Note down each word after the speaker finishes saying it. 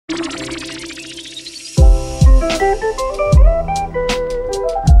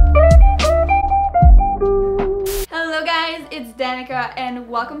it's Danica and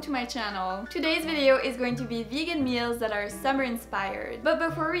welcome to my channel. Today's video is going to be vegan meals that are summer inspired. But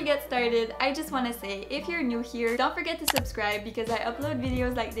before we get started, I just want to say, if you're new here, don't forget to subscribe because I upload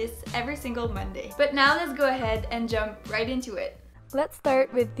videos like this every single Monday. But now let's go ahead and jump right into it. Let's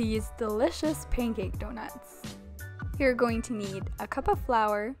start with these delicious pancake donuts. You're going to need a cup of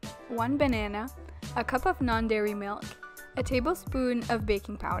flour, 1 banana, a cup of non-dairy milk, a tablespoon of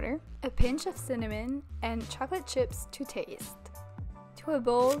baking powder, a pinch of cinnamon, and chocolate chips to taste. To a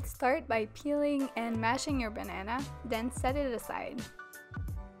bowl, start by peeling and mashing your banana, then set it aside.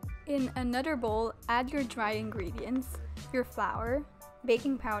 In another bowl, add your dry ingredients, your flour,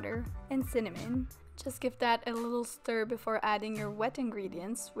 baking powder, and cinnamon. Just give that a little stir before adding your wet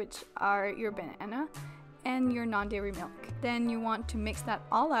ingredients, which are your banana and your non-dairy milk. Then you want to mix that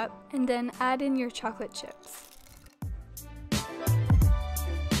all up and then add in your chocolate chips.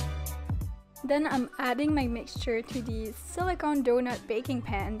 Then I'm adding my mixture to the silicone donut baking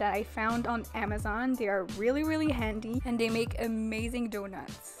pan that I found on Amazon. They are really handy and they make amazing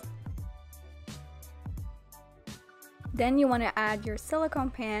donuts. Then you want to add your silicone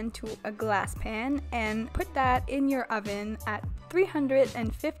pan to a glass pan and put that in your oven at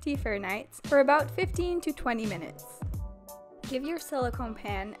 350 Fahrenheit for about 15 to 20 minutes. Give your silicone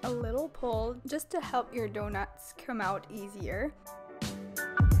pan a little pull just to help your donuts come out easier.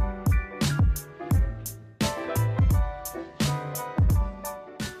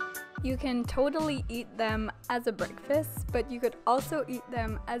 You can totally eat them as a breakfast, but you could also eat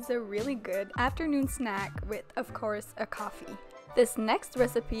them as a really good afternoon snack with, of course, a coffee. This next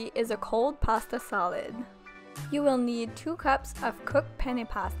recipe is a cold pasta salad. You will need 2 cups of cooked penne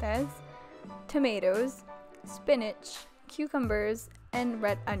pastas, tomatoes, spinach, cucumbers, and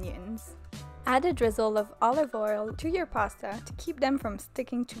red onions. Add a drizzle of olive oil to your pasta to keep them from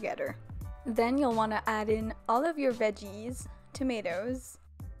sticking together. Then you'll want to add in all of your veggies, tomatoes,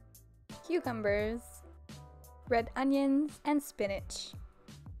 cucumbers, red onions, and spinach.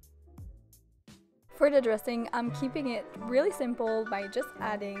 For the dressing, I'm keeping it really simple by just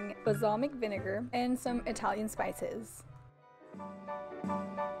adding balsamic vinegar and some Italian spices.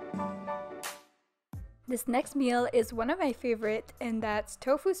 This next meal is one of my favorite, and that's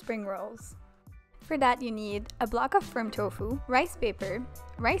tofu spring rolls. For that you need a block of firm tofu, rice paper,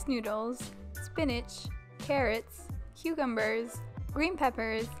 rice noodles, spinach, carrots, cucumbers, green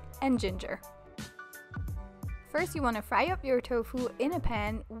peppers, and ginger. First, you want to fry up your tofu in a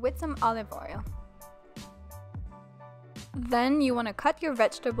pan with some olive oil. Then you want to cut your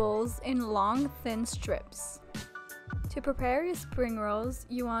vegetables in long, thin strips. To prepare your spring rolls,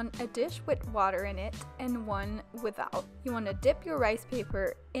 you want a dish with water in it and one without. You want to dip your rice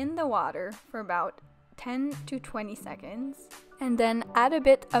paper in the water for about 10 to 20 seconds, and then add a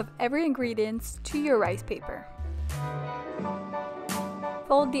bit of every ingredient to your rice paper.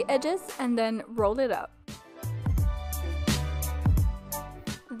 Fold the edges and then roll it up.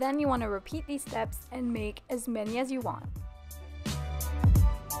 Then you want to repeat these steps and make as many as you want.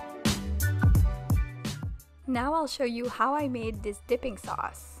 Now I'll show you how I made this dipping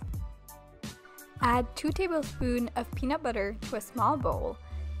sauce. Add 2 tablespoons of peanut butter to a small bowl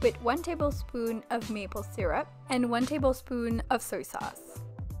with 1 tablespoon of maple syrup and 1 tablespoon of soy sauce.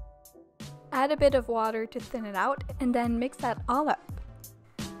 Add a bit of water to thin it out and then mix that all up.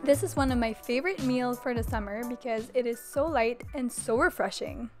 This is one of my favorite meals for the summer because it is so light and so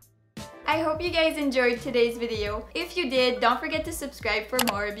refreshing. I hope you guys enjoyed today's video. If you did, don't forget to subscribe for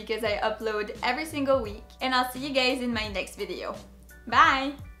more because I upload every single week. And I'll see you guys in my next video.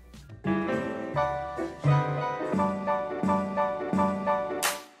 Bye!